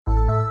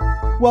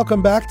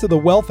Welcome back to the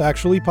Wealth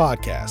Actually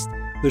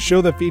podcast, the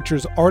show that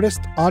features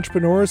artists,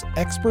 entrepreneurs,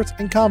 experts,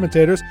 and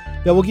commentators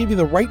that will give you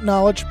the right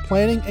knowledge,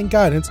 planning, and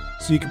guidance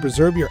so you can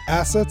preserve your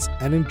assets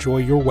and enjoy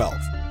your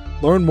wealth.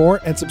 Learn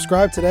more and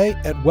subscribe today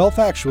at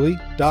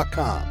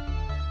wealthactually.com.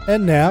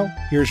 And now,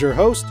 here's your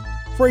host,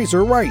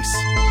 Fraser Rice.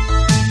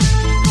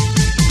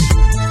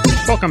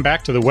 Welcome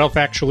back to the Wealth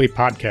Actually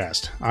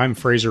podcast. I'm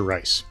Fraser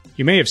Rice.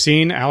 You may have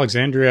seen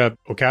Alexandria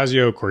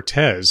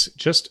Ocasio-Cortez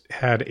just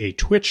had a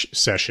Twitch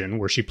session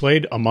where she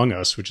played Among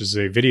Us, which is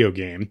a video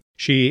game.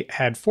 She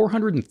had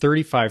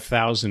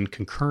 435,000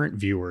 concurrent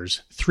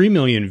viewers, 3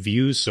 million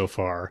views so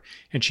far,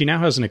 and she now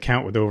has an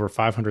account with over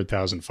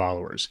 500,000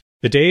 followers.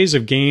 The days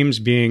of games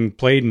being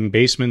played in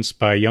basements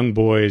by young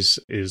boys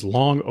is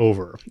long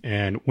over,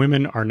 and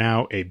women are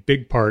now a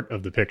big part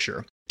of the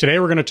picture. Today,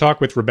 we're going to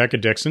talk with Rebecca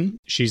Dixon.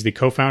 She's the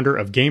co-founder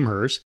of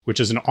Gamehers, which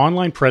is an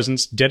online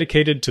presence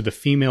dedicated to the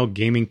female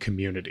gaming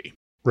community.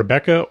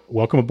 Rebecca,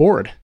 welcome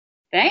aboard.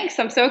 Thanks.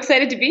 I'm so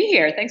excited to be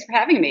here. Thanks for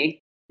having me.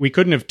 We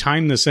couldn't have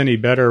timed this any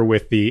better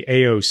with the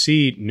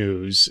AOC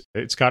news.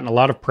 It's gotten a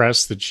lot of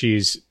press that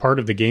she's part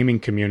of the gaming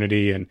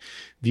community and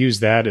views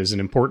that as an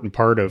important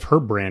part of her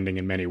branding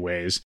in many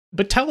ways.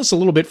 But tell us a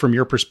little bit from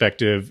your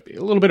perspective,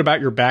 a little bit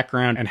about your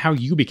background and how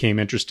you became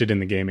interested in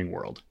the gaming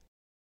world.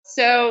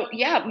 So,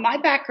 my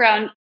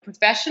background,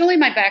 professionally,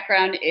 my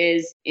background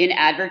is in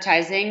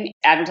advertising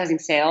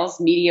sales,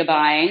 media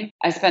buying.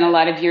 I spent a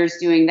lot of years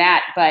doing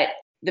that. But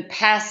the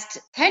past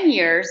 10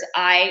 years,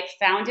 I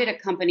founded a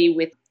company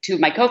with two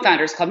of my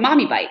co-founders called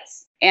Mommy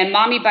Bites. And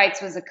Mommy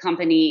Bites was a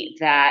company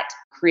that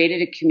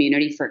created a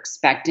community for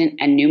expectant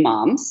and new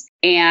moms.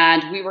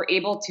 And we were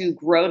able to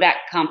grow that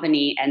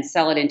company and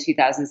sell it in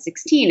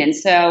 2016. And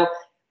so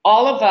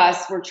all of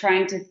us were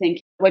trying to think,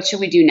 what should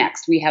we do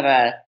next? We have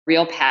a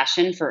real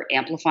passion for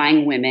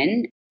amplifying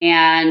women.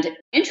 And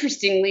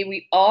interestingly,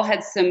 we all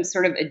had some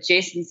sort of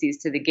adjacencies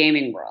to the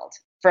gaming world.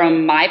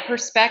 From my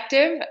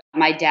perspective,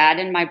 my dad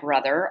and my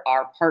brother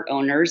are part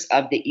owners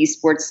of the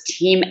esports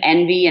Team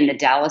Envy and the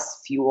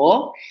Dallas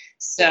Fuel.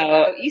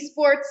 So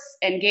esports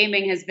and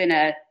gaming has been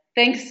a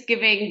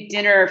Thanksgiving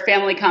dinner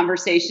family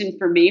conversation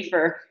for me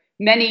for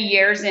many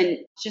years. And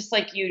just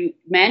like you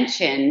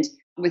mentioned,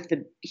 with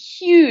the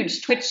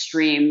huge Twitch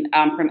stream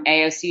from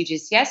AOC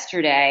just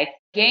yesterday,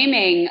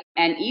 gaming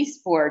and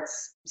esports,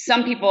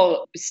 some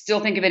people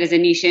still think of it as a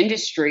niche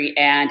industry,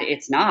 and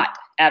it's not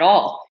at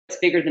all. It's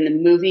bigger than the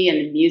movie and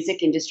the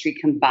music industry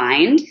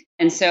combined.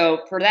 And so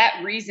for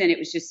that reason, it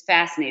was just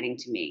fascinating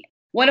to me.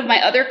 One of my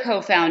other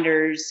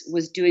co-founders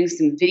was doing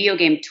some video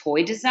game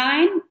toy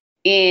design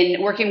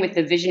in working with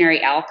the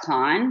visionary Al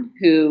Kahn,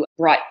 who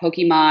brought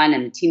Pokemon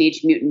and the Teenage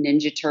Mutant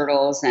Ninja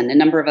Turtles and a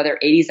number of other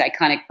 80s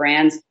iconic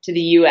brands to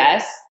the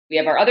US. We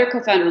have our other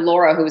co-founder,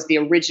 Laura, who was the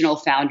original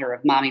founder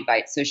of Mommy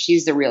Bites. So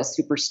she's the real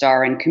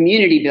superstar in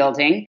community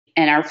building.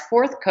 And our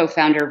fourth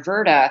co-founder,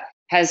 Verda,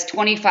 has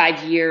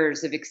 25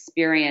 years of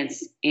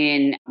experience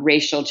in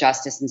racial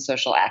justice and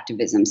social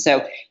activism.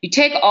 So you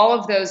take all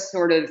of those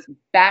sort of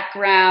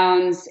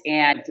backgrounds,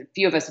 and a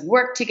few of us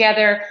worked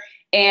together.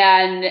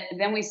 And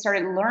then we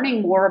started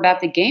learning more about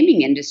the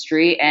gaming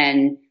industry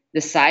and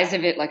the size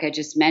of it, like I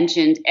just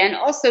mentioned, and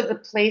also the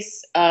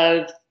place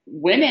of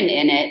women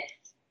in it.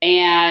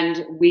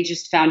 And we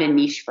just found a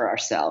niche for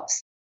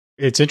ourselves.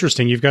 It's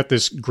interesting. You've got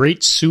this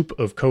great soup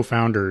of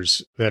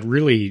co-founders that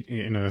really,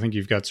 I think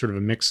you've got sort of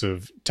a mix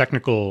of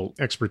technical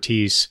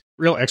expertise,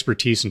 real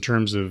expertise in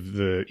terms of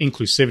the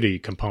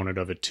inclusivity component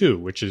of it too,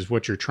 which is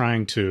what you're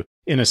trying to,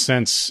 in a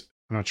sense,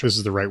 I'm not sure this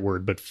is the right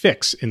word, but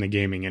fix in the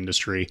gaming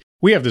industry.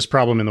 We have this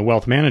problem in the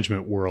wealth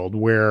management world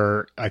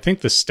where I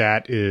think the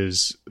stat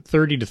is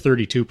 30 to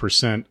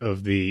 32%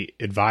 of the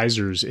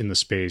advisors in the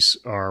space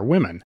are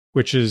women,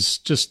 which is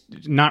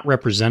just not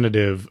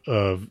representative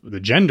of the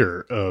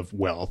gender of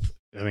wealth.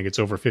 I think it's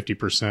over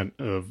 50%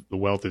 of the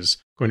wealth is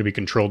going to be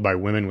controlled by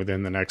women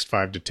within the next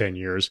 5 to 10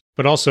 years.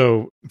 But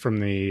also from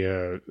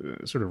the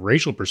sort of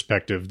racial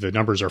perspective, the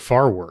numbers are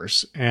far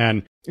worse.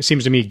 And it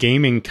seems to me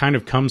gaming kind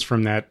of comes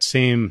from that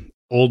same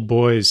old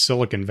boys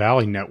Silicon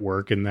Valley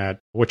network, in that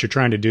what you're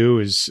trying to do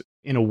is,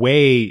 in a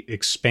way,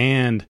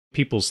 expand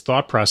people's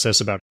thought process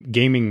about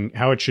gaming,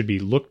 how it should be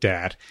looked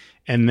at,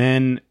 and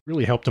then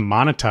really help to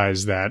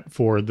monetize that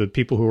for the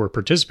people who are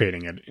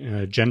participating in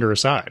it, gender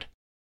aside.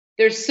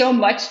 There's so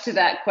much to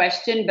that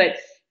question, but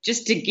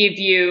just to give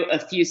you a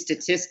few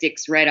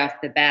statistics right off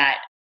the bat,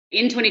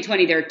 in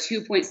 2020, there are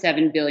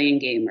 2.7 billion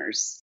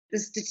gamers. The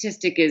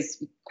statistic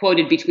is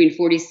quoted between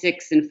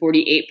 46 and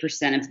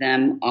 48% of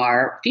them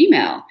are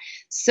female.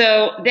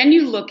 So then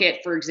you look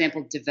at, for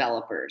example,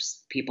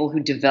 developers, people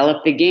who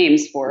develop the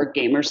games for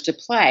gamers to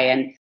play.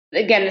 And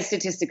again, the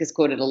statistic is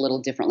quoted a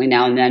little differently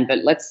now and then,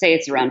 but let's say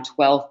it's around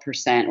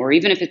 12%, or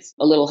even if it's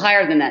a little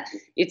higher than that,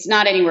 it's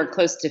not anywhere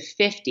close to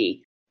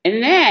 50.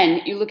 And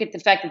then you look at the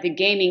fact that the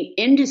gaming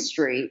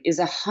industry is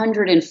a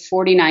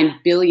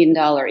 $149 billion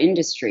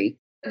industry.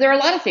 There are a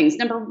lot of things.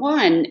 Number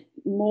one,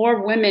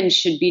 more women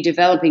should be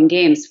developing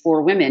games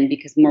for women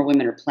because more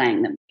women are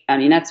playing them. I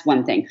mean, that's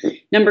one thing.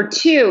 Number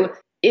two,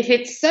 if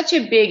it's such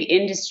a big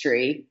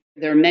industry,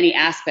 There are many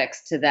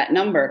aspects to that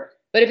number.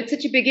 But if it's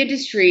such a big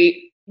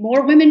industry,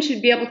 more women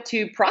should be able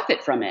to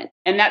profit from it.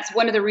 And that's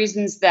one of the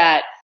reasons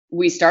that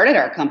we started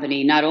our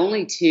company, not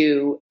only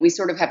we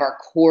sort of have our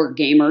core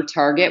gamer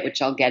target,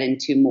 which I'll get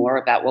into more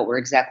about what we're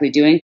exactly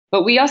doing,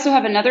 but we also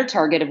have another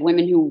target of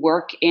women who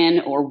work in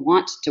or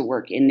want to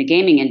work in the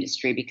gaming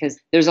industry because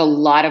there's a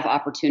lot of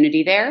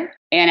opportunity there.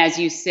 And as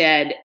you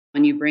said,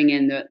 when you bring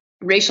in the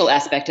racial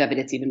aspect of it,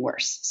 it's even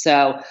worse.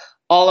 So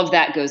all of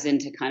that goes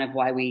into kind of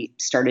why we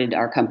started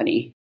our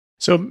company.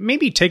 So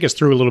maybe take us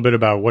through a little bit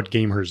about what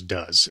Gamehers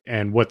does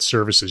and what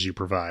services you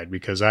provide,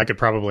 because I could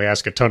probably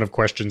ask a ton of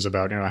questions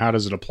about, how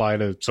does it apply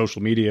to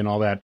social media and all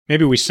that.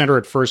 Maybe we center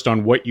it first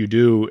on what you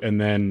do and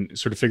then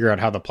sort of figure out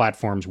how the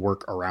platforms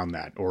work around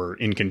that or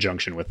in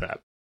conjunction with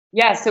that.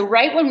 Yeah. So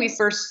right when we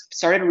first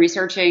started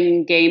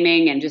researching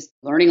gaming and just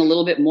learning a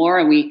little bit more,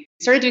 and we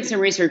started doing some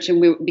research,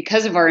 and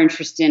because of our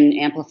interest in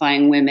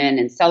amplifying women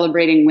and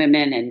celebrating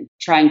women and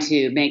trying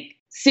to make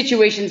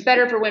situations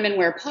better for women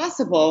where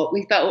possible,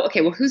 we thought, okay,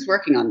 well, who's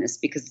working on this?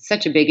 Because it's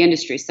such a big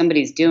industry,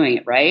 somebody's doing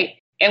it, right?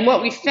 And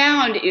what we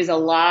found is a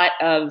lot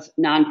of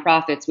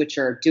nonprofits which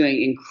are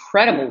doing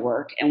incredible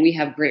work, and we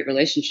have great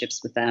relationships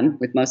with them,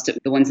 with most of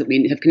the ones that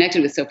we have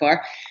connected with so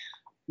far.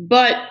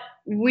 But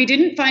we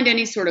didn't find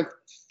any sort of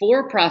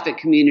for-profit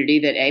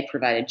community that A,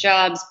 provided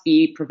jobs,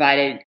 B,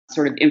 provided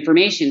sort of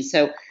information.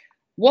 So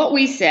what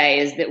we say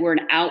is that we're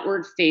an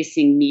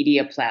outward-facing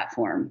media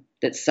platform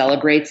that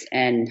celebrates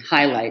and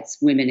highlights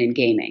women in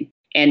gaming.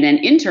 And then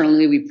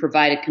internally, we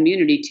provide a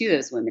community to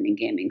those women in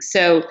gaming.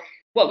 So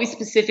what we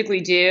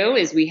specifically do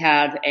is we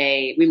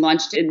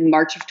launched in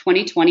March of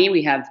 2020.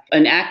 We have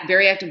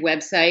very active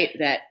website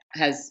that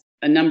has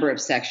a number of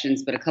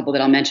sections, but a couple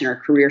that I'll mention are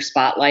Career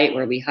Spotlight,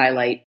 where we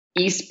highlight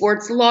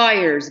esports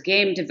lawyers,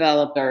 game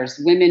developers,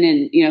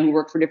 women who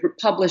work for different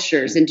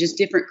publishers, and just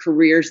different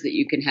careers that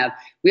you can have.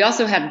 We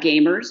also have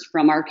gamers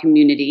from our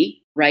community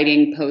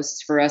writing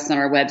posts for us on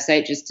our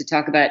website just to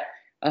talk about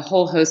a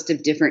whole host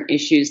of different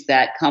issues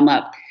that come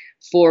up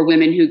for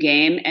women who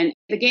game. And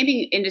the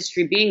gaming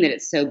industry, being that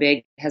it's so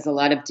big, has a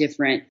lot of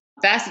different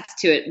facets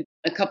to it.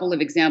 A couple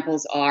of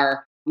examples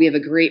are we have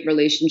a great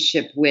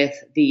relationship with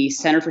the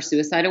Center for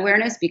Suicide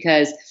Awareness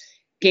because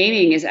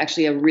gaming is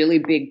actually a really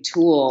big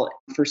tool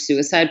for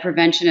suicide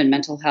prevention and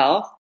mental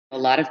health. A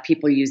lot of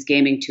people use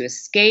gaming to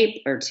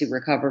escape or to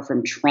recover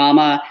from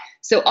trauma.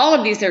 So all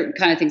of these are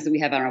kind of things that we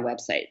have on our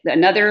website.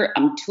 Another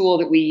tool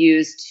that we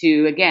use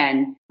to,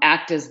 again,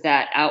 act as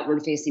that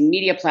outward-facing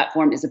media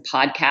platform is a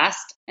podcast.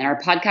 And our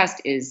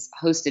podcast is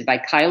hosted by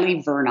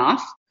Kylie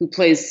Vernoff, who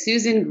plays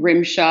Susan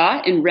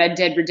Grimshaw in Red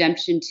Dead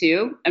Redemption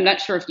 2. I'm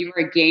not sure if you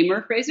were a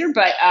gamer, Fraser,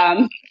 but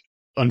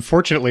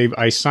unfortunately,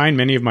 I sign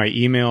many of my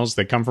emails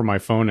that come from my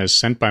phone as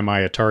sent by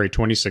my Atari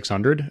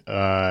 2600.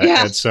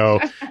 And so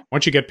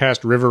once you get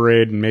past River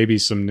Raid and maybe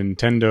some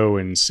Nintendo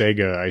and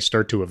Sega, I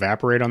start to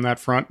evaporate on that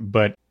front.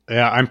 But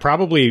I'm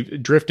probably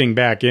drifting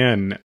back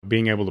in,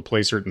 being able to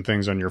play certain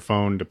things on your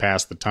phone to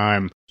pass the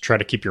time, try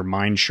to keep your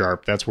mind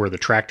sharp. That's where the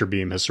tractor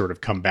beam has sort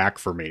of come back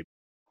for me.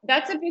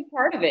 That's a big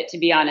part of it, to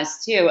be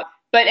honest, too.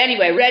 But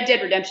anyway, Red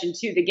Dead Redemption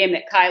 2, the game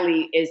that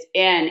Kylie is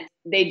in,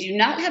 they do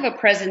not have a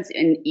presence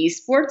in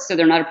esports, so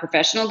they're not a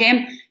professional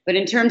game. But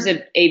in terms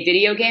of a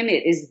video game,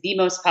 it is the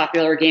most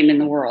popular game in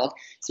the world.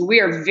 So we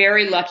are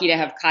very lucky to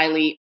have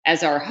Kylie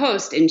as our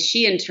host, and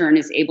she in turn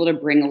is able to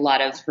bring a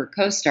lot of her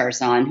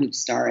co-stars on who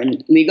star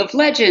in League of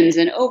Legends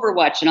and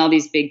Overwatch and all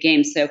these big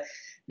games. So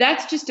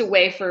that's just a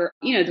way for,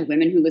 the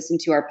women who listen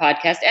to our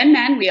podcast and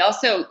men. We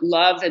also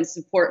love and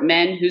support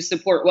men who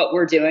support what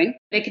we're doing.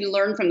 They can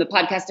learn from the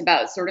podcast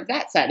about sort of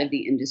that side of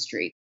the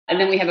industry. And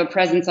then we have a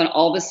presence on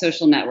all the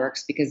social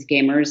networks because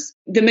gamers,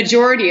 the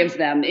majority of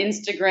them,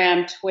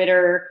 Instagram,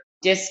 Twitter,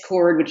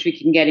 Discord, which we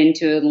can get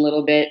into in a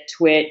little bit,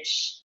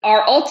 Twitch.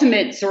 Our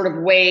ultimate sort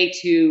of way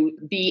to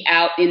be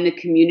out in the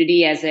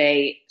community as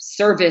a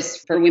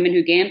service for women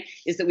who game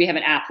is that we have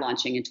an app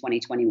launching in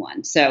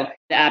 2021. So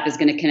the app is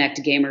going to connect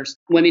gamers,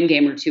 women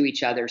gamers to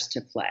each other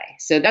to play.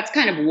 So that's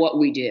kind of what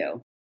we do.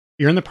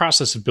 You're in the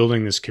process of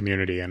building this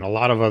community, and a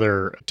lot of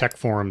other tech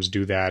forums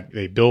do that.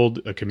 They build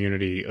a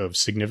community of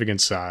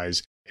significant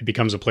size. It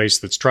becomes a place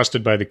that's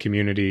trusted by the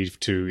community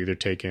to either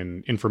take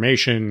in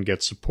information,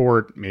 get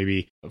support,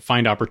 maybe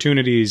find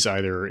opportunities,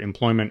 either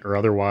employment or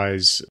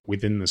otherwise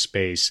within the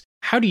space.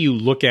 How do you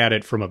look at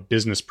it from a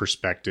business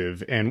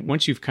perspective? And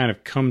once you've kind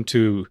of come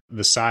to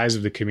the size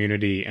of the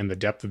community and the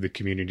depth of the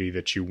community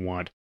that you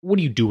want, what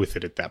do you do with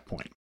it at that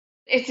point?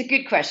 It's a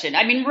good question.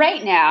 I mean,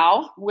 right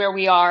now, where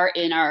we are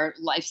in our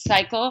life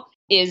cycle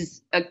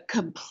is a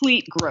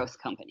complete growth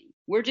company.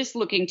 We're just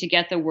looking to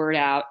get the word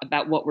out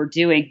about what we're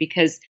doing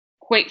because,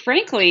 quite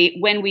frankly,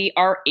 when we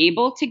are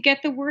able to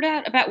get the word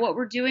out about what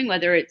we're doing,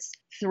 whether it's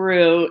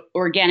through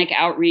organic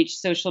outreach,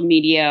 social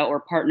media,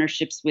 or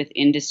partnerships with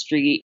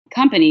industry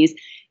companies,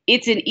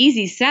 it's an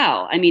easy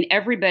sell. I mean,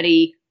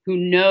 everybody who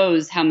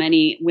knows how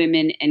many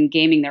women in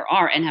gaming there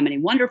are and how many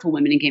wonderful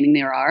women in gaming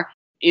there are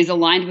is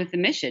aligned with the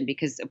mission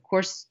because, of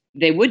course,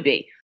 they would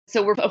be.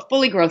 So we're a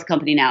fully growth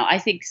company now. I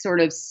think sort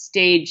of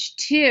stage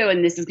 2,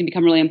 and this is going to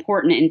become really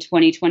important in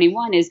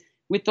 2021, is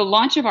with the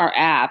launch of our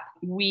app,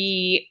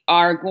 we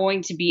are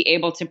going to be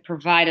able to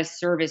provide a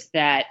service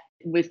that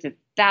with the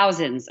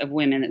thousands of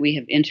women that we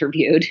have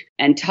interviewed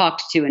and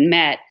talked to and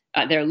met,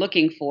 they're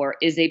looking for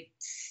is a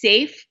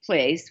safe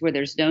place where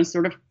there's no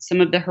sort of some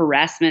of the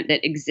harassment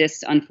that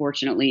exists,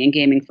 unfortunately, in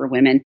gaming for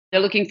women.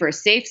 They're looking for a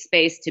safe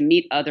space to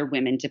meet other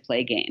women to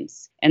play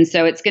games. And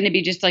so it's going to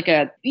be just like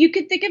you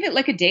could think of it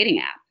like a dating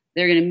app.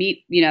 They're going to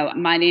meet,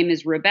 my name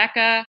is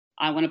Rebecca.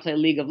 I want to play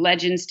League of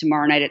Legends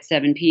tomorrow night at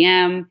 7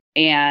 p.m.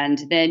 And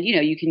then,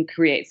 you can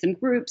create some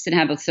groups and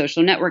have a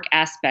social network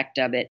aspect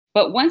of it.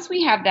 But once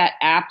we have that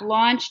app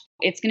launched,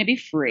 it's going to be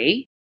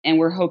free. And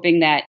we're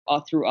hoping that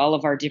through all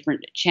of our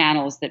different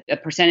channels that a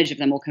percentage of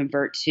them will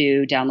convert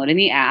to downloading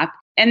the app.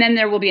 And then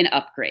there will be an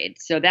upgrade.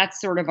 So that's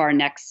sort of our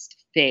next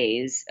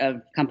phase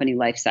of company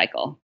life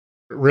cycle.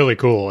 Really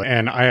cool.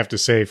 And I have to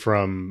say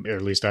or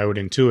at least I would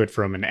intuit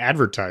from an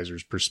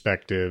advertiser's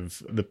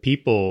perspective, the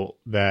people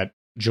that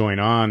join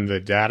on, the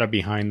data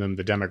behind them,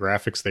 the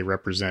demographics they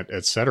represent,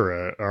 et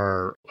cetera,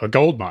 are a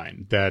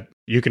goldmine that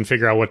you can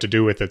figure out what to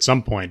do with at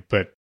some point.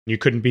 But you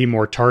couldn't be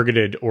more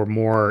targeted or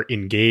more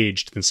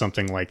engaged than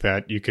something like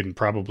that. You can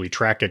probably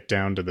track it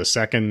down to the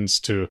seconds,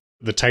 to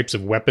the types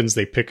of weapons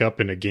they pick up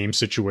in a game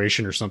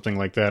situation or something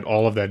like that.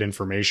 All of that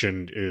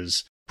information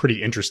is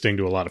pretty interesting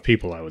to a lot of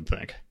people, I would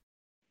think.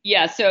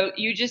 Yeah, so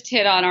you just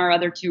hit on our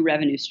other 2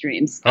 revenue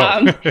streams.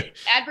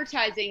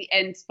 Advertising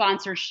and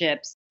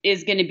sponsorships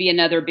is going to be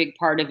another big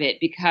part of it,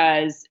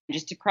 because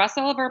just across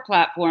all of our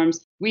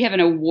platforms, we have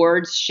an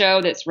awards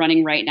show that's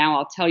running right now.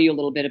 I'll tell you a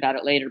little bit about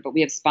it later, but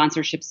we have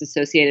sponsorships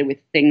associated with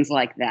things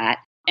like that.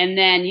 And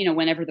then,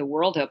 whenever the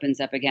world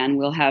opens up again,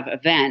 we'll have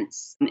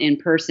events in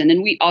person.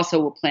 And we also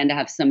will plan to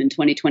have some in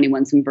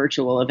 2021, some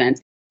virtual events.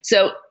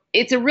 So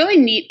it's a really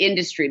neat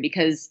industry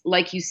because,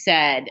 like you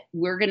said,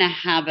 we're going to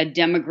have a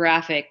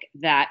demographic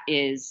that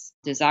is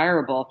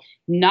desirable,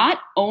 not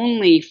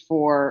only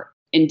for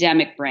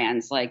endemic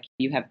brands, like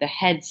you have the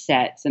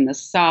headsets and the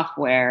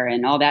software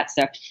and all that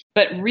stuff,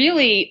 but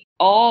really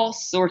all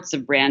sorts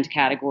of brand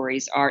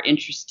categories are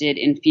interested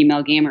in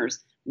female gamers.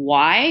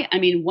 Why? I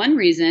mean, one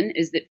reason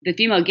is that the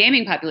female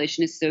gaming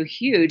population is so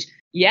huge.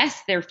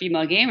 Yes, they're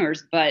female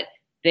gamers, but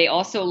they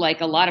also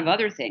like a lot of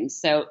other things.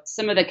 So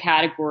some of the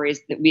categories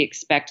that we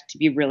expect to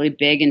be really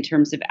big in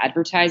terms of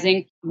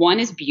advertising, one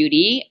is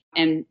beauty.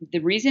 And the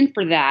reason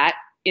for that,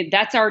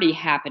 that's already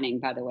happening,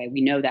 by the way.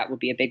 We know that will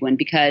be a big one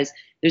because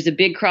there's a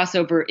big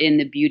crossover in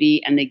the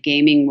beauty and the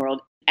gaming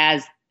world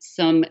as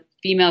some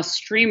female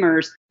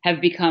streamers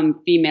have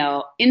become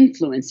female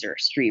influencer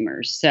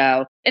streamers.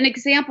 So an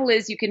example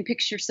is you can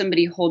picture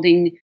somebody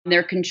holding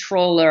their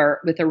controller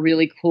with a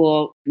really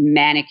cool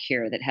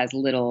manicure that has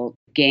little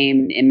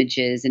game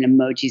images and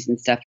emojis and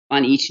stuff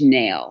on each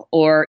nail,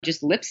 or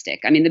just lipstick.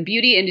 I mean, the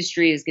beauty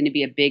industry is going to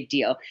be a big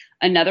deal.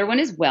 Another one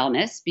is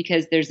wellness,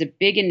 because there's a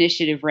big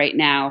initiative right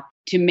now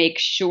to make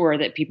sure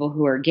that people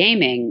who are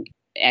gaming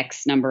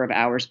X number of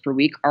hours per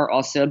week are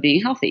also being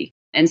healthy.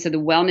 And so the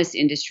wellness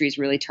industry is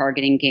really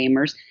targeting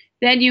gamers.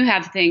 Then you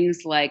have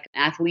things like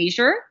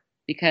athleisure,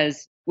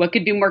 because what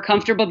could be more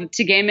comfortable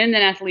to game in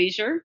than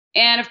athleisure?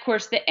 And of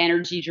course, the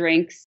energy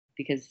drinks,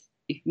 because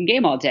you can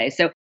game all day.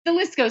 So the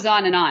list goes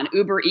on and on.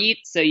 Uber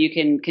Eats, so you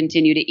can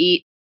continue to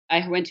eat.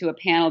 I went to a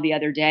panel the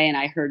other day and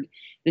I heard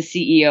the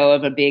CEO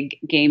of a big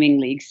gaming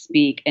league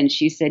speak. And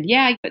she said,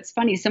 yeah, it's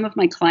funny. Some of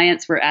my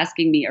clients were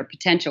asking me, or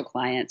potential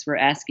clients were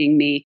asking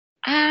me,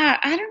 I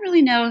don't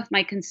really know if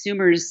my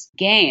consumers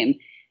game.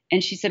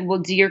 And she said, well,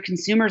 do your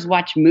consumers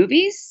watch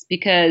movies?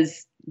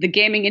 Because the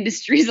gaming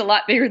industry is a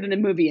lot bigger than the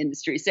movie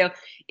industry. So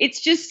it's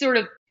just sort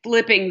of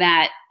flipping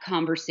that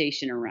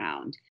conversation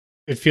around.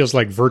 It feels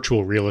like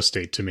virtual real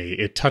estate to me.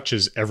 It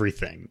touches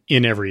everything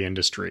in every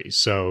industry.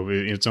 So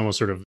it's almost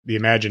sort of the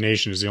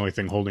imagination is the only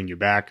thing holding you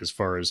back as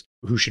far as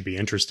who should be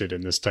interested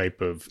in this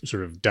type of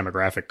sort of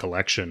demographic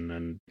collection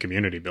and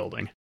community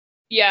building.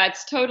 Yeah,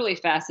 it's totally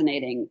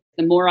fascinating.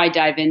 The more I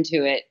dive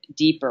into it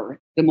deeper,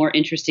 the more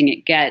interesting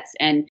it gets.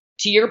 And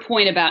to your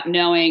point about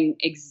knowing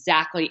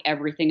exactly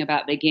everything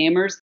about the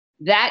gamers,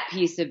 that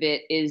piece of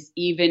it is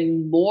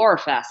even more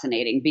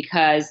fascinating,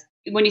 because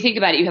when you think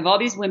about it, you have all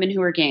these women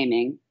who are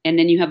gaming, and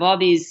then you have all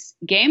these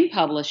game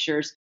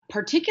publishers,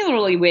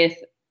 particularly with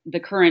the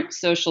current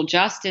social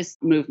justice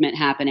movement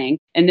happening.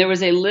 And there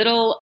was a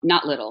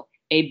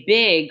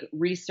big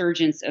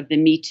resurgence of the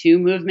Me Too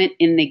movement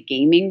in the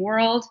gaming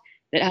world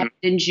that happened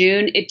in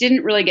June. It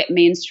didn't really get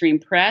mainstream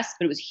press,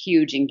 but it was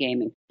huge in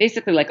gaming.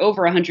 Basically, like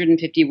over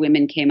 150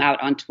 women came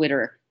out on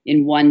Twitter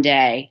in one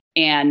day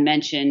and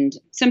mentioned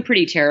some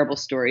pretty terrible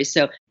stories.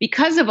 So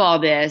because of all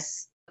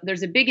this,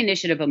 there's a big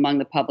initiative among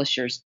the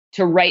publishers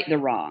to right the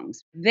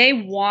wrongs. They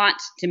want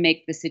to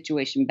make the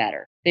situation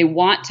better. They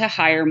want to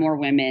hire more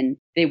women.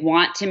 They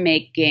want to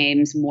make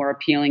games more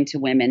appealing to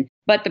women.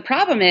 But the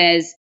problem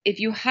is, if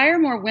you hire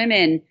more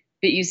women,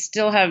 but you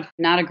still have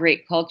not a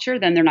great culture,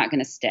 then they're not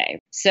going to stay.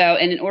 So,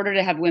 and in order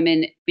to have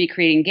women be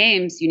creating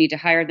games, you need to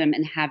hire them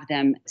and have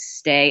them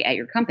stay at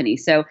your company.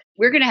 So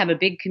we're going to have a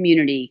big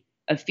community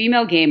of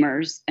female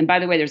gamers. And by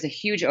the way, there's a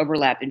huge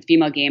overlap in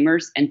female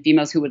gamers and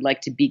females who would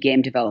like to be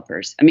game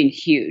developers. I mean,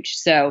 huge.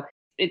 So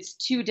it's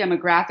two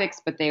demographics,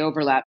 but they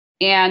overlap.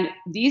 And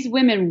these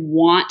women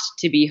want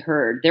to be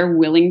heard. They're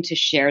willing to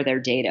share their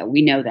data.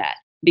 We know that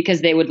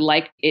because they would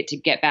like it to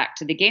get back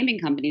to the gaming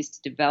companies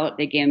to develop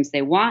the games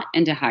they want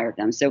and to hire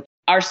them. So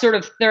our sort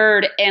of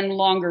third and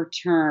longer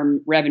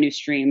term revenue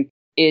stream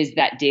is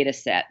that data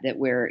set that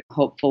we're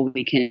hopeful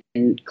we can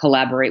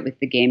collaborate with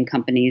the game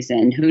companies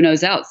and who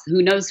knows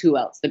who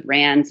else, the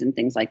brands and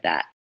things like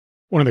that.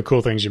 One of the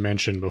cool things you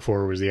mentioned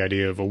before was the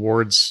idea of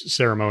awards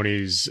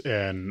ceremonies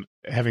and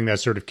having that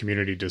sort of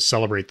community to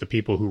celebrate the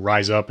people who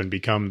rise up and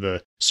become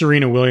the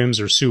Serena Williams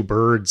or Sue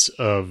Birds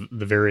of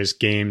the various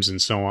games and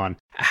so on.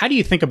 How do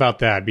you think about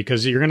that?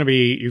 Because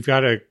you've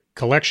got a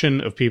collection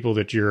of people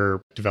that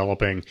you're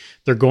developing.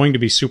 They're going to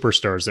be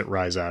superstars that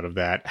rise out of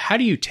that. How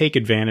do you take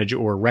advantage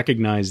or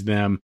recognize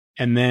them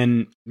and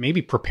then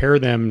maybe prepare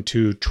them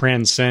to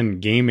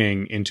transcend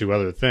gaming into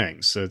other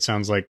things? So it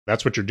sounds like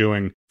that's what you're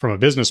doing from a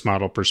business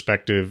model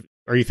perspective.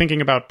 Are you thinking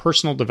about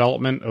personal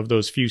development of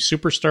those few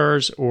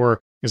superstars,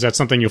 or is that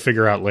something you'll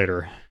figure out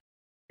later?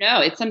 No,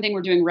 it's something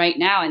we're doing right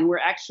now. And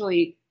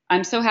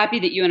I'm so happy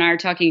that you and I are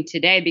talking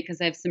today because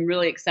I have some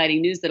really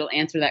exciting news that'll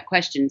answer that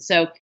question.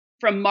 So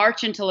from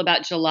March until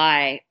about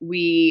July,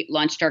 we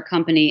launched our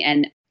company,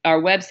 and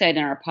our website and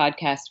our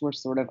podcast were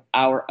sort of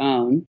our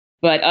own.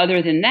 But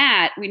other than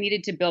that, we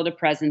needed to build a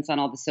presence on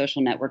all the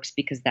social networks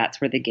because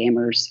that's where the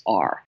gamers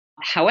are.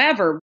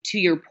 However, to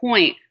your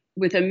point,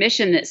 with a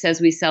mission that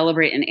says we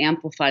celebrate and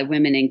amplify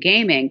women in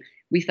gaming,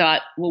 we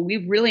thought, well, we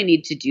really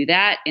need to do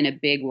that in a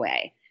big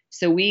way.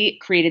 So we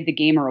created the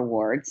Gamer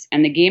Awards,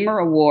 and the Gamer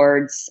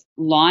Awards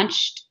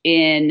launched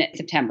in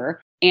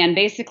September. And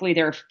basically,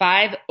 there are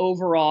 5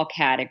 overall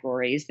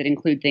categories that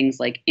include things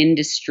like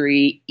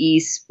industry,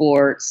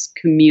 esports,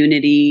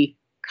 community,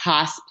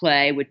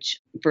 cosplay, which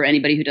for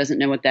anybody who doesn't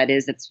know what that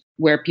is, it's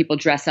where people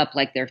dress up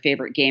like their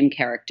favorite game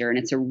character. And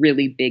it's a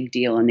really big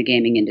deal in the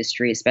gaming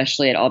industry,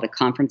 especially at all the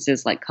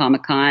conferences like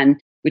Comic-Con,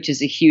 which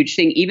is a huge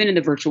thing. Even in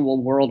the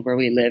virtual world where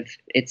we live,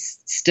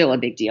 it's still a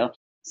big deal.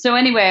 So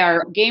anyway,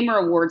 our Gamer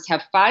Awards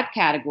have 5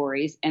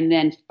 categories and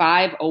then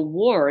 5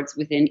 awards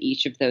within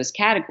each of those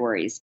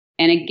categories.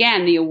 And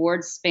again, the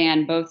awards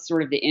span both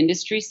sort of the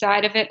industry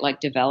side of it,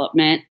 like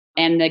development,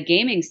 and the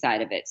gaming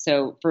side of it.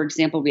 So, for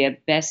example, we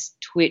have Best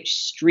Twitch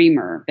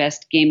Streamer,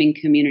 Best Gaming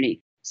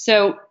Community.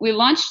 So we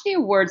launched the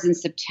awards in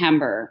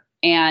September,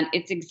 and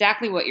it's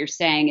exactly what you're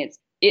saying.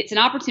 It's an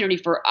opportunity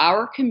for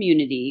our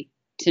community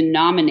to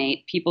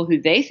nominate people who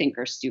they think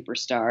are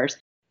superstars.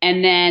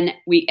 And then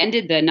we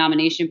ended the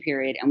nomination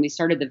period, and we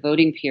started the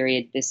voting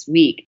period this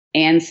week.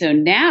 And so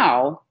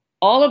now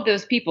all of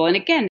those people, and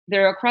again,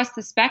 they're across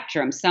the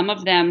spectrum. Some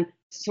of them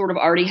sort of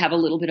already have a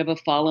little bit of a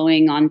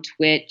following on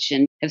Twitch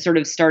and have sort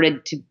of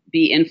started to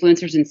be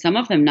influencers, and some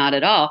of them not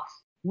at all.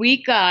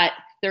 We got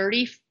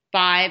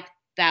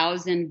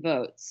 35,000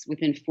 votes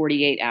within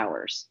 48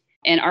 hours.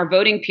 And our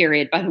voting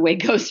period, by the way,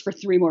 goes for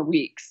 3 more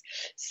weeks.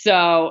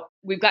 So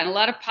we've gotten a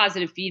lot of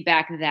positive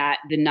feedback that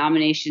the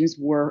nominations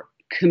were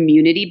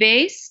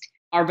community-based.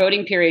 Our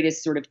voting period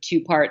is sort of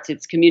 2 parts.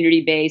 It's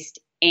community-based,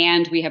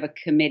 and we have a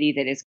committee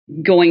that is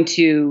going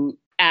to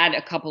add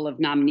a couple of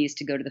nominees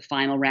to go to the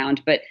final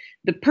round. But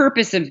the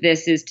purpose of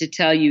this is to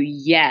tell you,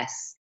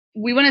 yes,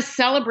 we want to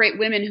celebrate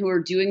women who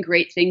are doing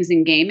great things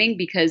in gaming,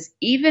 because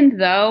even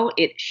though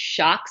it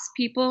shocks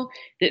people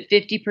that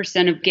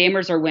 50% of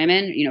gamers are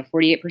women,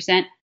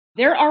 48%,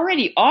 there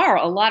already are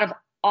a lot of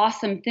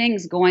awesome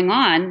things going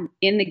on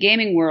in the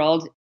gaming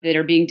world that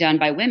are being done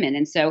by women.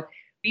 And so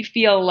we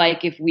feel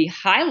like if we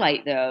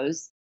highlight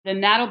those,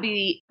 then that'll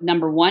be,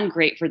 number 1,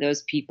 great for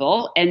those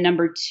people. And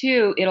number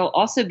 2, it'll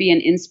also be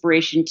an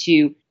inspiration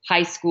to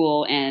high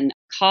school and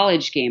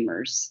college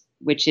gamers,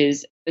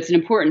 it's an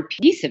important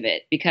piece of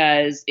it,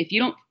 because if you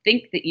don't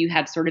think that you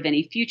have sort of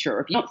any future,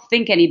 or if you don't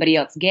think anybody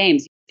else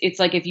games, it's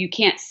like, if you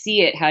can't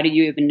see it, how do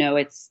you even know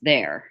it's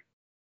there?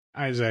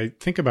 As I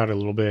think about it a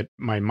little bit,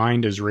 my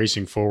mind is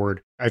racing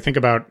forward. I think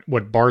about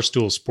what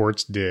Barstool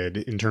Sports did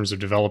in terms of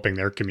developing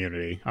their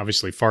community,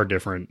 obviously far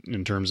different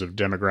in terms of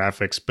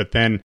demographics, but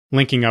then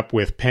linking up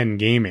with Penn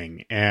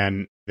Gaming,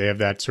 and they have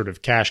that sort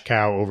of cash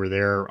cow over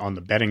there on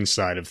the betting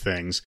side of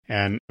things.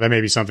 And that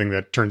may be something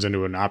that turns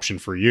into an option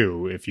for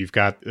you if you've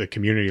got a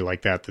community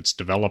like that that's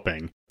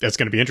developing. That's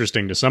going to be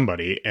interesting to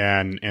somebody.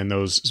 And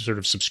those sort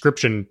of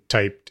subscription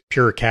type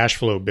pure cash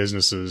flow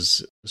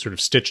businesses sort of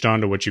stitched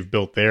onto what you've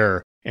built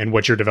there and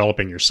what you're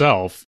developing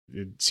yourself,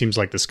 it seems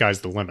like the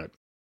sky's the limit.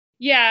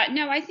 Yeah,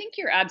 no, I think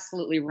you're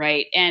absolutely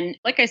right. And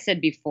like I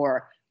said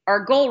before,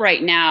 our goal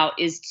right now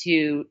is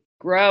to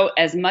grow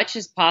as much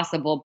as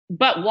possible.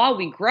 But while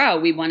we grow,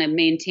 we want to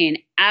maintain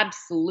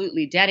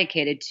absolutely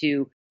dedicated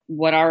to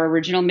what our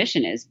original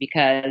mission is,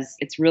 because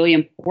it's really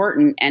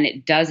important and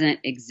it doesn't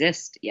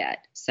exist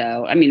yet.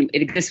 So, I mean,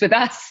 it exists with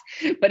us,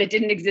 but it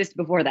didn't exist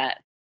before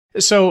that.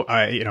 So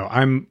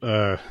I'm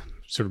a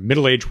sort of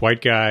middle-aged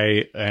white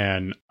guy,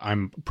 and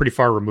I'm pretty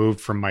far removed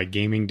from my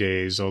gaming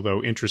days,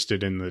 although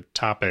interested in the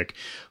topic.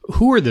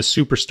 Who are the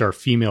superstar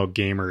female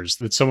gamers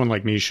that someone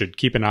like me should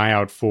keep an eye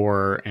out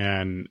for,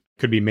 and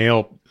could be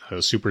male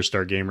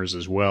superstar gamers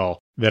as well,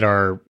 that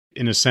are,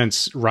 in a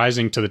sense,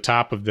 rising to the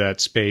top of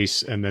that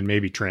space and then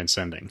maybe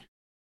transcending?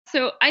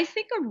 So I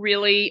think a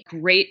really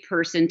great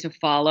person to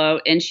follow,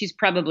 and she's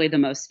probably the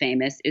most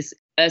famous, is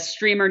a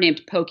streamer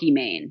named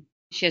Pokimane.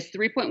 She has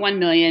 3.1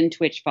 million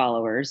Twitch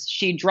followers.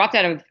 She dropped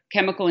out of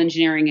chemical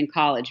engineering in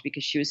college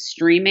because she was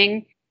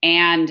streaming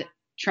and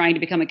trying to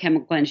become a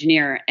chemical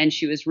engineer. And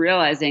she was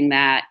realizing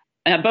that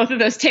both of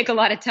those take a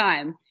lot of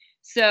time.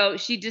 So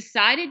she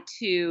decided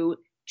to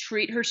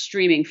treat her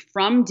streaming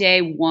from day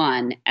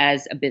one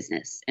as a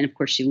business. And of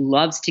course, she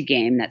loves to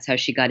game. That's how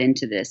she got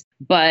into this.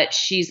 But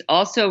she's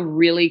also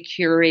really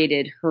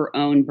curated her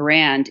own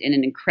brand in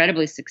an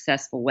incredibly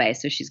successful way.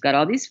 So she's got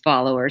all these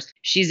followers.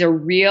 She's a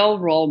real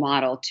role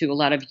model to a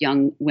lot of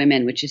young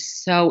women, which is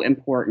so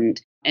important.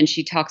 And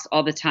she talks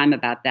all the time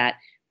about that.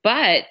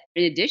 But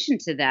in addition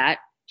to that,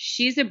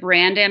 she's a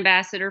brand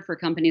ambassador for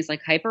companies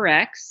like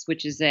HyperX,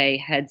 which is a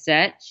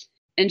headset.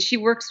 And she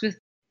works with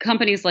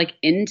companies like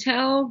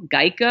Intel,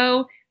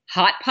 Geico,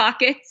 Hot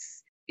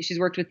Pockets. She's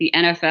worked with the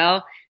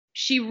NFL.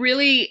 She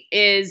really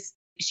is,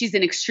 she's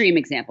an extreme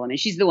example. I mean,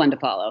 she's the one to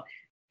follow.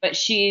 But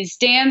she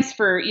stands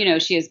for,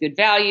 she has good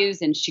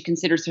values and she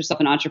considers herself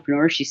an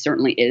entrepreneur. She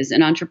certainly is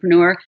an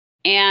entrepreneur.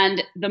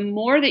 And the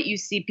more that you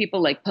see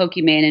people like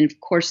Pokimane, and of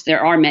course there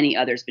are many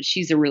others, but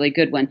she's a really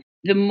good one.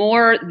 The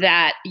more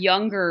that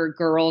younger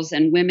girls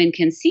and women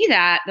can see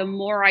that, the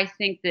more I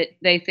think that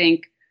they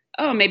think,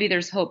 oh, maybe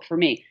there's hope for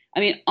me. I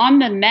mean, on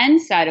the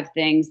men's side of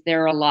things,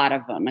 there are a lot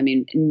of them. I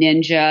mean,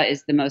 Ninja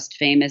is the most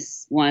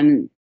famous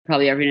one.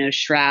 Probably everyone knows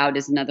Shroud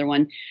is another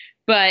one.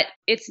 But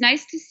it's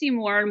nice to see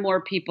more and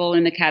more people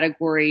in the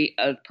category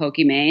of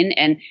Pokimane.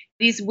 And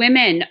these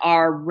women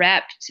are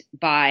repped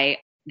by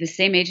the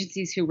same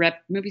agencies who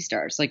rep movie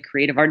stars, like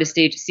Creative Artist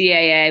Agency,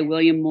 CAA,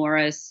 William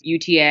Morris,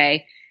 UTA.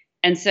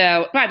 And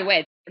so, by the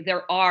way,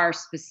 there are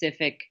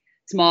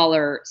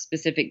smaller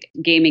specific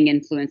gaming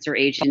influencer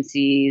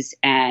agencies,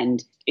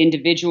 and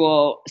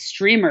individual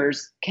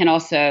streamers can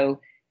also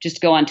just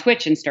go on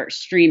Twitch and start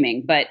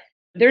streaming. But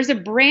there's a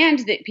brand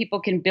that people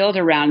can build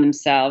around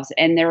themselves,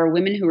 and there are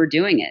women who are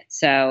doing it.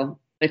 So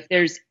if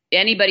there's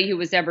anybody who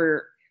was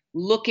ever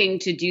looking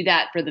to do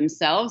that for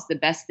themselves, the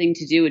best thing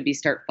to do would be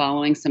start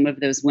following some of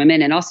those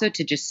women, and also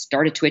to just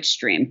start a Twitch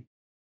stream.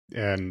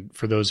 And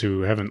for those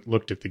who haven't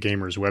looked at the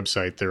Gamers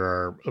website, there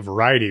are a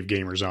variety of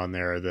gamers on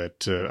there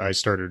that I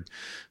started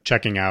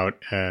checking out,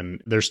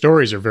 and their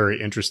stories are very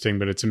interesting,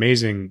 but it's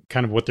amazing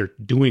kind of what they're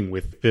doing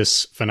with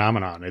this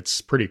phenomenon.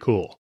 It's pretty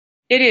cool.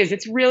 It is.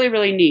 It's really,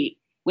 really neat.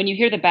 When you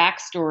hear the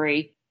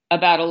backstory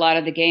about a lot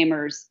of the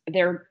gamers,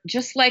 they're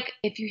just like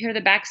if you hear the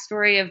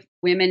backstory of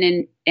women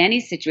in any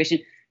situation,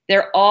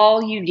 they're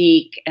all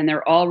unique and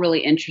they're all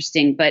really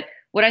interesting. But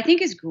what I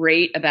think is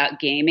great about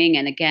gaming,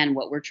 and again,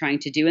 what we're trying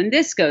to do, and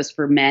this goes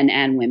for men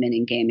and women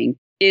in gaming,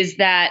 is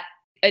that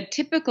a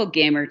typical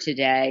gamer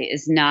today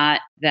is not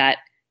that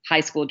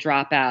high school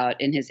dropout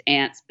in his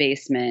aunt's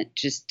basement,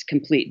 just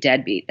complete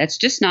deadbeat. That's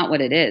just not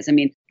what it is. I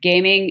mean,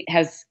 gaming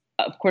has,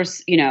 of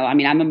course,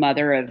 I'm a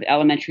mother of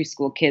elementary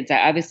school kids.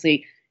 I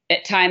obviously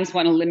at times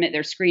want to limit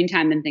their screen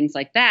time and things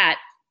like that.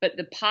 But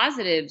the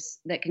positives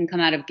that can come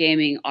out of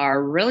gaming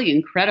are really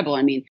incredible.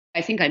 I mean,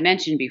 I think I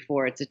mentioned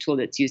before, it's a tool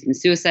that's used in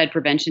suicide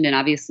prevention. And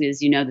obviously,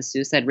 as you know, the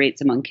suicide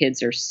rates among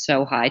kids are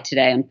so high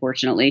today,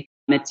 unfortunately.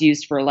 It's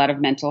used for a lot of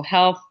mental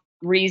health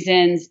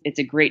reasons. It's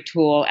a great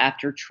tool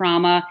after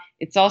trauma.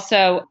 It's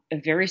also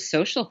a very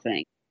social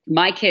thing.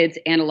 My kids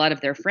and a lot of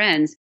their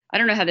friends, I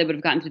don't know how they would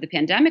have gotten through the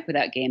pandemic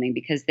without gaming,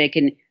 because they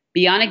can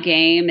be on a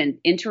game and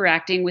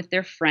interacting with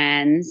their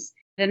friends.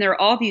 Then there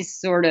are all these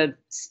sort of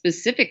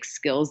specific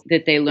skills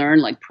that they learn,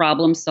 like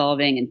problem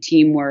solving and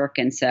teamwork.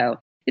 And so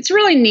it's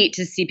really neat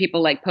to see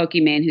people like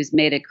Pokimane who's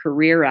made a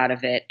career out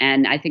of it.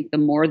 And I think the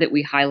more that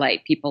we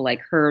highlight people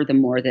like her, the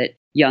more that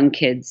young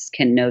kids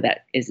can know that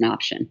is an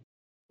option.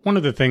 One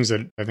of the things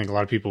that I think a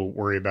lot of people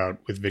worry about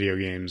with video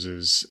games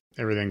is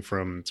everything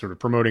from sort of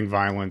promoting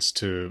violence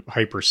to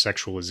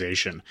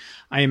hypersexualization.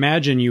 I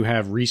imagine you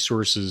have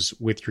resources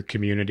with your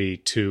community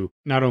to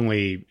not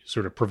only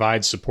sort of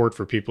provide support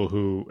for people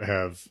who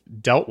have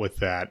dealt with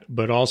that,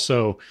 but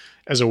also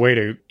as a way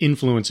to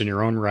influence in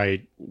your own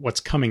right what's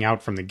coming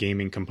out from the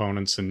gaming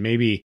components and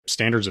maybe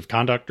standards of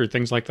conduct or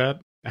things like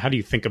that. How do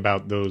you think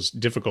about those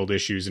difficult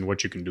issues and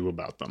what you can do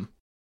about them?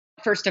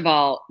 First of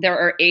all, there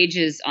are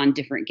ages on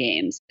different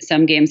games.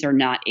 Some games are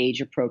not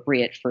age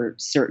appropriate for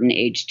certain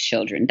aged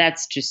children.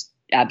 That's just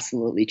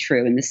absolutely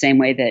true, in the same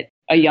way that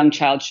a young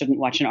child shouldn't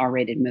watch an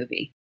R-rated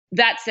movie.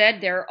 That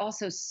said, there are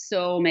also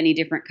so many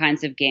different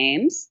kinds of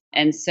games.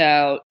 And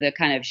so the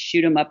kind of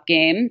shoot 'em up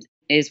game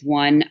is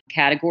one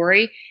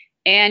category.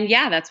 And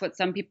yeah, that's what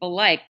some people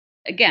like.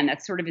 Again,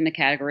 that's sort of in the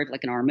category of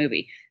like an R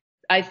movie.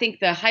 I think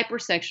the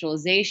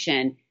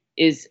hypersexualization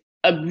is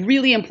a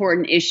really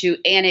important issue,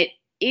 and it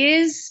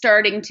is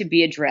starting to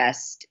be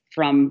addressed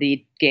from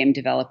the game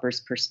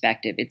developer's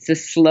perspective. It's a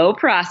slow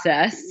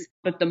process,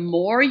 but the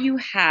more you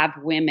have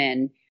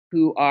women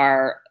who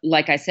are,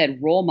 like I said,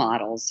 role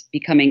models,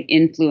 becoming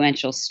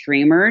influential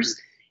streamers,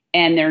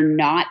 and they're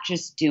not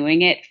just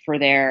doing it for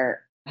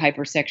their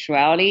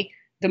hypersexuality,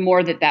 the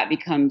more that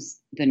becomes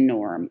the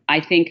norm.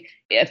 I think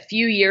a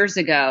few years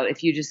ago,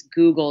 if you just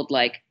Googled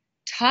like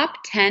top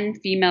 10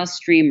 female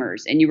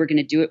streamers and you were going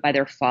to do it by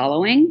their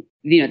following,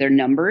 their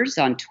numbers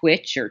on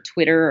Twitch or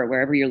Twitter or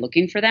wherever you're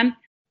looking for them,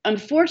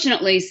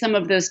 unfortunately, some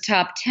of those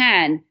top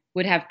 10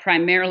 would have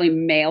primarily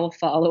male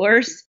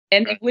followers,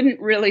 and they wouldn't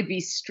really be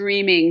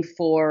streaming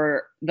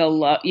for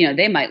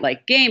they might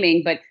like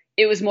gaming, but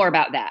it was more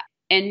about that.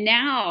 And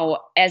now,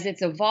 as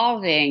it's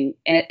evolving,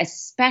 and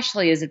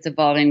especially as it's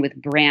evolving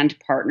with brand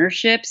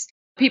partnerships,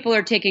 people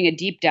are taking a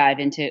deep dive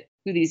into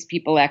who these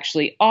people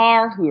actually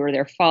are, who are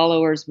their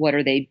followers, what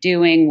are they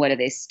doing, what do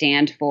they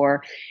stand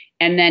for?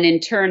 And then in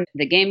turn,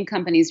 the game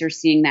companies are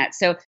seeing that.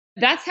 So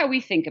that's how we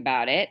think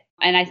about it.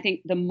 And I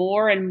think the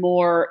more and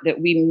more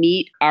that we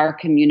meet our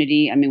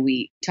community,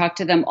 we talk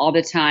to them all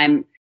the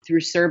time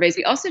through surveys.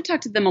 We also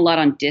talk to them a lot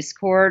on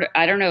Discord.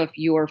 I don't know if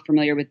you're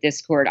familiar with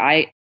Discord.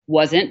 I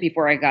wasn't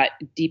before I got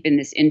deep in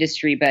this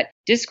industry, but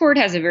Discord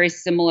has a very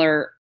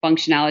similar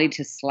functionality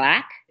to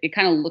Slack. It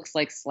kind of looks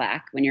like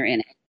Slack when you're in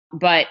it,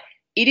 but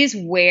it is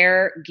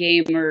where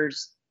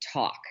gamers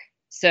talk.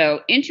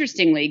 So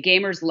interestingly,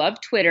 gamers love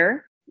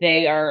Twitter.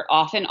 They are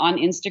often on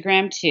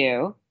Instagram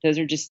too. Those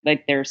are just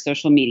like their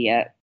social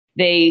media.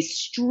 They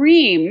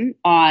stream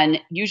on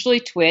usually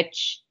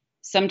Twitch,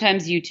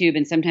 sometimes YouTube,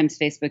 and sometimes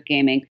Facebook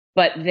Gaming,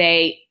 but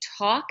they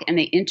talk and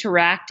they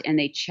interact and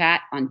they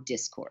chat on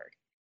Discord.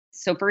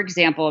 So for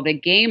example, the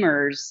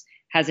Gamers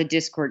has a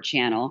Discord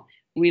channel.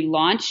 We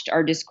launched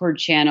our Discord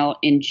channel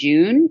in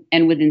June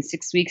and within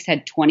 6 weeks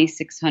had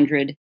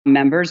 2,600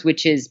 members,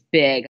 which is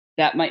big.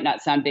 That might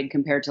not sound big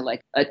compared to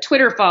like a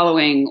Twitter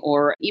following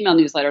or email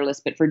newsletter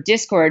list, but for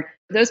Discord,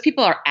 those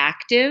people are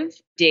active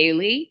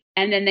daily.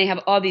 And then they have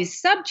all these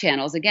sub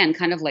channels, again,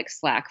 kind of like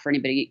Slack for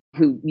anybody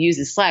who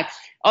uses Slack,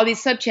 all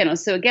these sub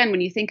channels. So again,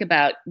 when you think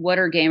about what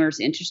are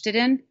gamers interested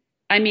in,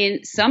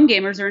 some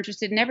gamers are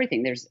interested in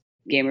everything. There's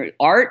gamer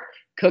art,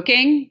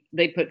 cooking,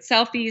 they put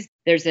selfies.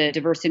 There's a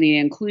diversity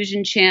and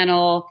inclusion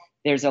channel.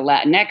 There's a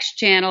Latinx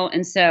channel.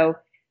 And so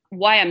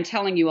why I'm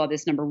telling you all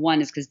this, number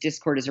one, is because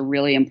Discord is a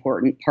really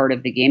important part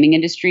of the gaming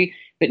industry.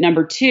 But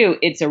number two,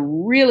 it's a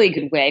really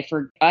good way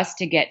for us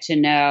to get to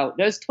know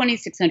those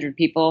 2,600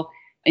 people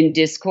in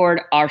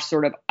Discord are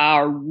sort of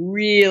our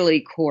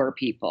really core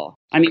people.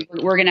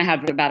 We're going to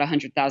have about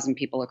 100,000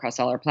 people across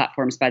all our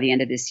platforms by the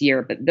end of this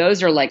year, but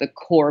those are like the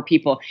core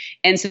people.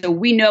 And so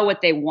we know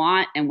what they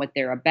want and what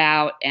they're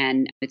about.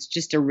 And it's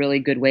just a really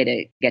good way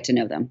to get to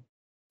know them.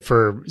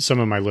 For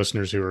some of my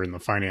listeners who are in the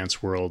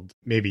finance world,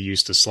 maybe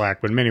used to Slack,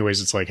 but in many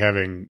ways it's like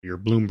having your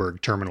Bloomberg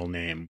terminal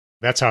name.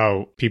 That's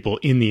how people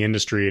in the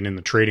industry and in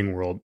the trading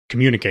world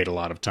communicate a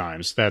lot of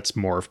times. That's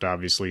morphed,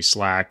 obviously,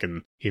 Slack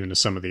and even to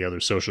some of the other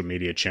social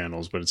media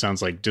channels. But it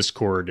sounds like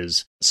Discord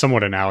is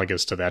somewhat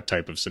analogous to that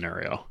type of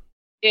scenario.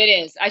 It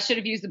is. I should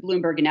have used the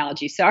Bloomberg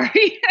analogy.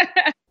 Sorry.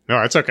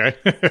 No, it's okay.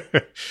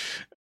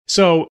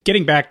 So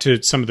getting back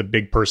to some of the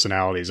big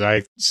personalities,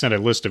 I sent a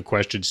list of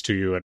questions to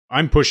you. And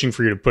I'm pushing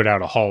for you to put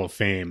out a Hall of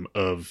Fame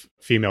of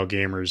female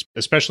gamers,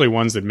 especially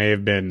ones that may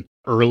have been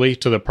early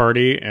to the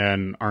party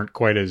and aren't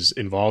quite as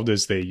involved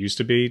as they used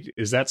to be.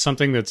 Is that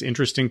something that's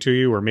interesting to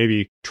you, or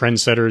maybe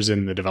trendsetters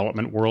in the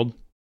development world?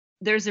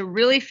 There's a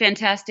really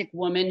fantastic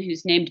woman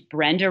who's named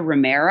Brenda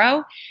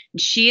Romero.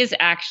 She is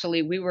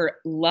actually, we were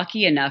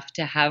lucky enough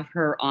to have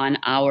her on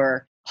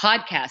our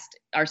podcast,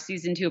 our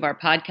season 2 of our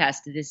podcast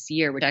this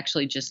year, which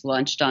actually just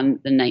launched on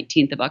the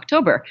 19th of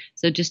October.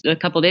 So just a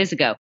couple days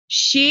ago.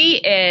 She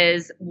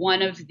is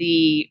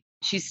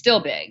she's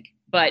still big,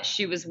 but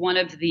she was one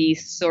of the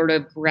sort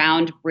of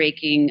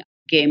groundbreaking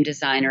game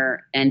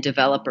designer and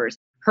developers.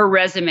 Her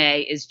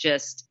resume is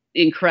just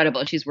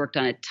incredible. She's worked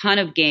on a ton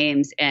of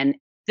games, and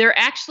there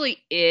actually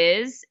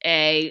is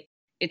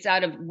it's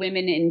out of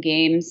Women in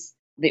Games.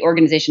 The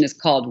organization is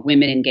called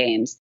Women in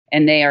Games,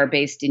 and they are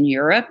based in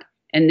Europe.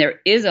 And there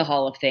is a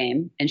Hall of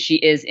Fame, and she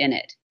is in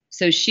it.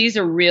 So she's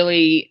a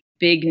really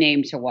big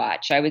name to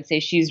watch. I would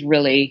say she's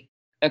really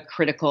a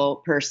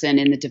critical person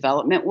in the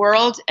development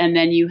world. And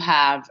then you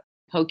have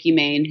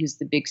Pokimane, who's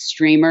the big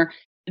streamer.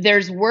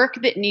 There's work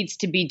that needs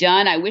to be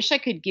done. I wish I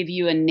could give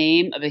you a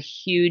name of a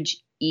huge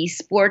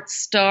esports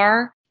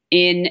star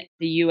in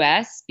the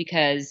US,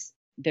 because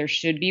there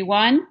should be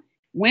one.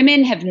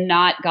 Women have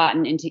not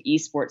gotten into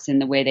esports in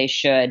the way they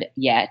should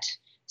yet.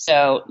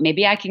 So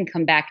maybe I can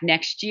come back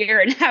next year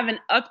and have an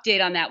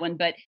update on that one.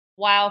 But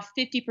while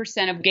 50%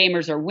 of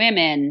gamers are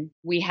women,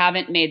 we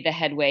haven't made the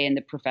headway in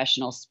the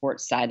professional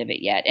sports side of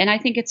it yet. And I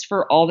think it's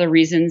for all the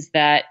reasons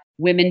that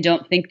women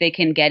don't think they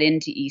can get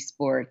into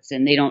esports,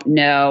 and they don't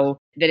know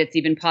that it's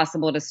even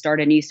possible to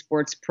start an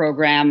esports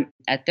program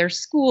at their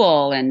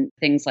school and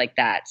things like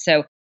that.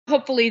 So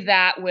hopefully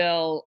that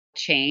will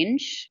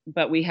change,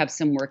 but we have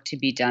some work to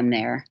be done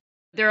there.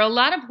 There are a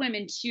lot of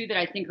women too that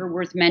I think are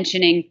worth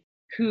mentioning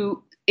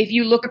who if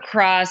you look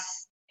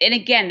across, and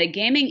again, the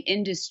gaming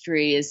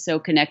industry is so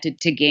connected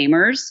to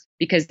gamers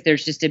because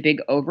there's just a big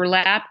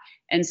overlap.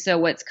 And so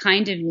what's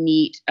kind of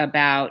neat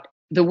about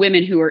the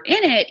women who are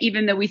in it,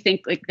 even though we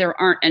think like there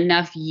aren't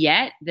enough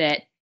yet,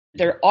 that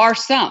there are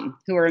some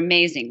who are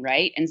amazing,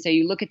 right? And so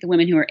you look at the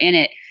women who are in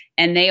it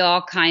and they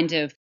all kind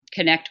of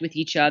connect with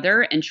each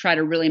other and try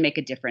to really make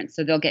a difference.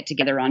 So they'll get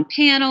together on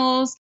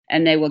panels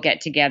and they will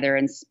get together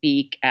and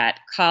speak at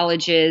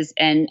colleges.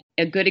 And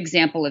a good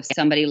example of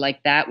somebody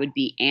like that would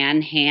be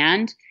Anne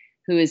Hand,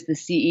 who is the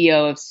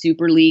CEO of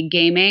Super League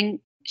Gaming.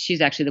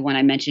 She's actually the one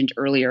I mentioned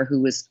earlier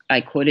who was,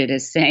 I quoted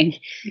as saying,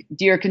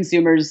 "Dear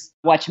consumers,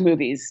 watch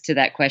movies," to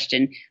that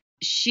question.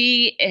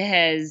 She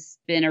has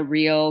been a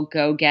real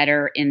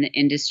go-getter in the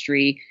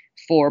industry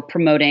for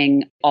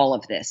promoting all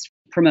of this,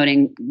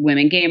 promoting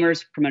women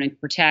gamers, promoting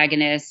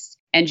protagonists,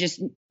 and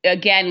just,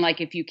 again, like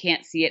if you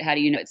can't see it, how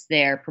do you know it's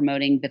there?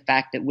 Promoting the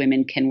fact that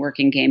women can work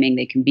in gaming,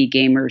 they can be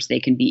gamers, they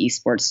can be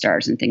esports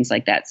stars and things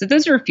like that. So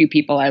those are a few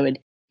people I would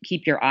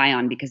keep your eye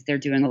on because they're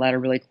doing a lot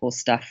of really cool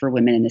stuff for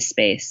women in this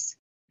space.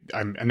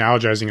 I'm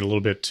analogizing it a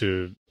little bit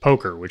to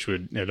poker, which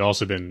had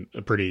also been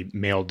a pretty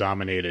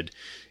male-dominated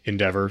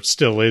endeavor,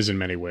 still is in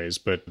many ways,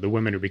 but the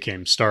women who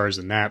became stars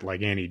in that,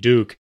 like Annie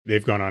Duke,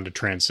 they've gone on to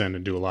transcend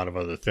and do a lot of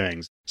other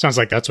things. Sounds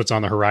like that's what's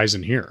on the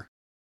horizon here.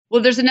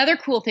 Well, there's another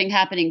cool thing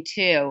happening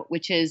too,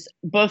 which is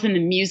both in the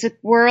music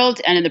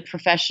world and in the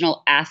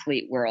professional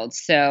athlete world.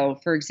 So,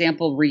 for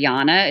example,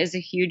 Rihanna is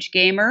a huge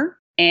gamer,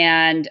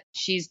 and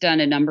she's done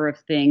a number of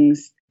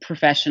things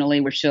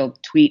professionally where she'll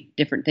tweet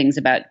different things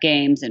about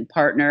games and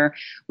partner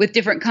with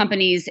different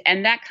companies.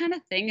 And that kind of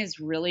thing is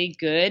really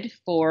good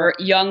for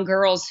young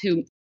girls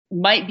who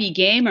might be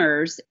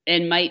gamers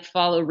and might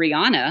follow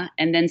Rihanna.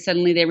 And then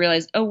suddenly they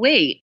realize, oh,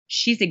 wait,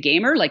 she's a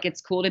gamer. Like,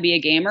 it's cool to be a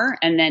gamer.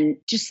 And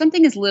then just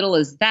something as little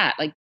as that,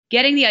 like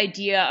getting the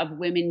idea of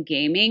women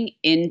gaming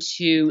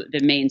into the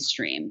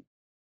mainstream.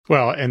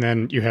 Well, and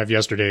then you have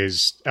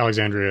yesterday's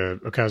Alexandria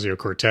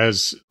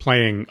Ocasio-Cortez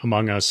playing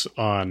Among Us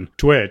on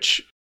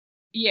Twitch.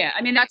 Yeah,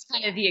 I mean, that's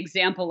kind of the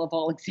example of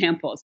all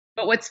examples.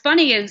 But what's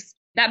funny is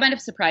that might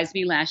have surprised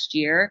me last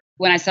year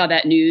when I saw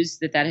that news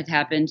that had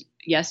happened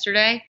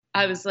yesterday.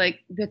 I was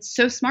like, that's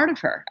so smart of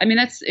her. I mean,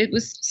 it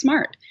was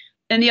smart.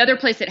 And the other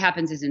place it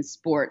happens is in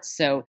sports.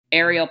 So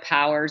Ariel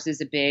Powers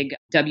is a big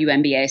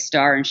WNBA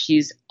star, and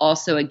she's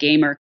also a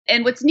gamer.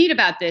 And what's neat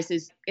about this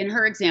is, in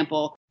her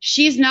example,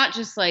 she's not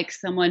just like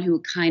someone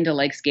who kind of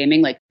likes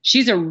gaming. Like,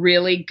 she's a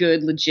really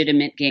good,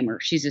 legitimate gamer.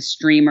 She's a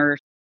streamer.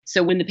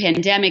 So when the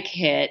pandemic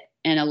hit,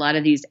 and a lot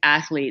of these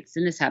athletes,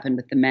 and this happened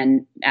with the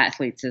men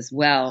athletes as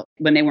well,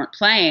 when they weren't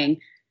playing,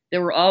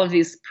 there were all of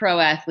these pro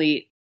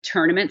athlete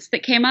tournaments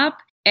that came up.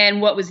 And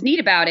what was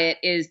neat about it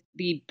is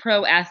the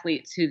pro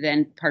athletes who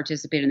then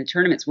participated in the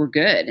tournaments were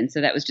good. And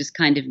so that was just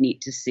kind of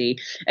neat to see.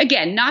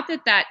 Again, not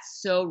that that's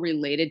so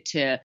related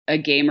to a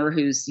gamer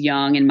who's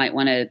young and might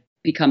want to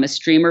become a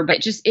streamer,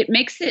 but it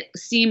makes it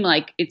seem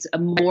like it's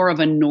more of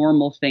a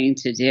normal thing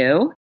to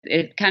do.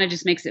 It kind of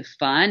just makes it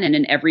fun and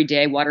an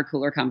everyday water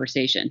cooler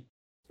conversation.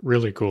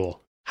 Really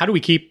cool. How do we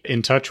keep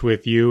in touch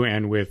with you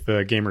and with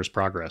Gamers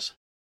Progress?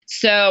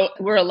 So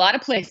we're a lot of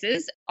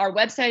places. Our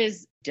website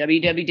is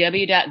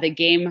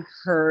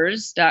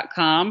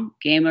www.thegamehers.com,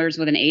 gamers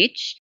with an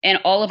H. And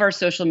all of our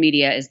social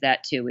media is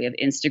that too. We have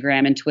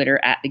Instagram and Twitter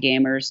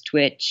 @thegamers,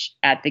 Twitch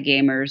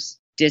 @thegamers,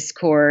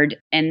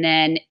 Discord. And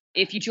then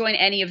if you join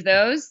any of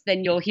those,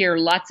 then you'll hear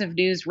lots of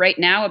news right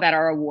now about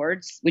our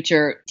awards, which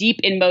are deep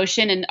in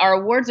motion. And our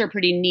awards are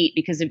pretty neat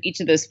because of each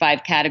of those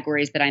 5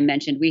 categories that I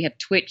mentioned. We have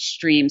Twitch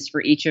streams for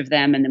each of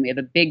them. And then we have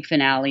a big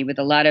finale with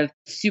a lot of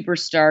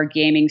superstar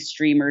gaming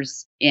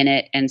streamers in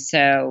it. And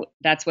so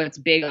that's what's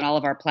big on all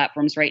of our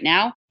platforms right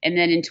now. And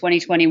then in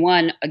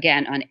 2021,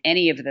 again, on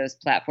any of those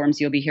platforms,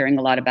 you'll be hearing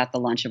a lot about the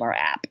launch of our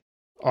app.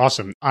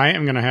 Awesome. I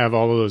am going to have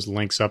all of those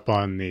links up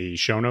on the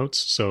show notes.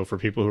 So for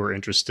people who are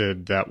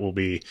interested,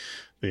 they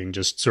can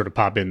just sort of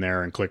pop in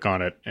there and click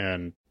on it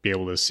and be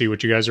able to see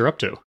what you guys are up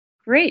to.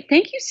 Great.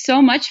 Thank you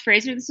so much,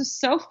 Fraser. This was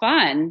so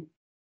fun.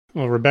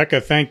 Well,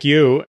 Rebecca, thank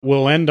you.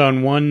 We'll end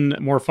on one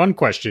more fun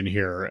question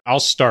here. I'll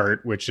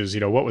start, which is,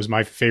 what was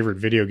my favorite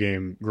video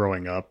game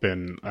growing up?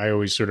 And I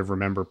always sort of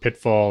remember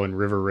Pitfall and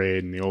River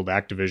Raid and the old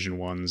Activision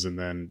ones, and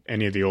then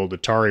any of the old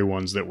Atari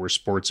ones that were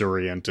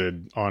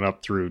sports-oriented on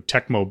up through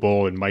Tecmo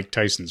Bowl and Mike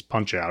Tyson's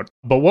Punch-Out.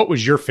 But what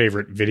was your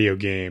favorite video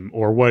game,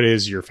 or what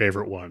is your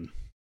favorite one?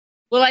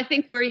 Well, I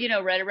think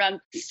we're, right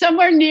around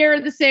somewhere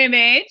near the same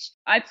age.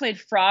 I played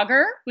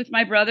Frogger with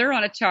my brother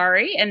on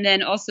Atari, and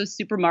then also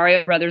Super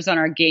Mario Brothers on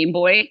our Game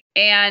Boy.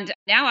 And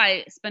now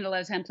I spend a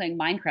lot of time playing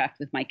Minecraft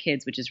with my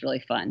kids, which is really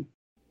fun.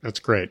 That's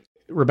great.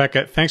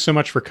 Rebecca, thanks so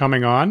much for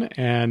coming on,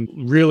 and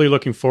really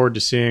looking forward to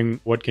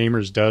seeing what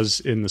Gamers does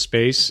in the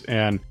space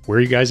and where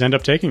you guys end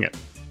up taking it.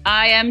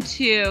 I am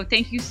too.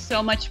 Thank you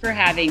so much for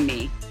having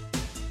me.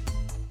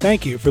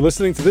 Thank you for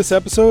listening to this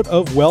episode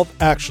of Wealth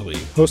Actually,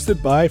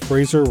 hosted by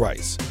Fraser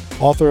Rice,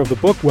 author of the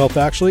book Wealth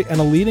Actually and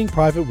a leading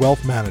private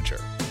wealth manager.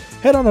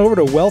 head on over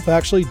to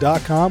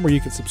wealthactually.com where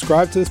you can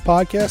subscribe to this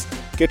podcast,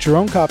 get your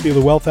own copy of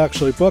the Wealth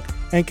Actually book,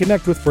 and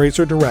connect with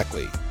Fraser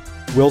directly.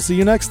 We'll see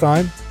you next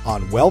time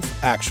on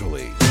Wealth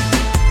Actually.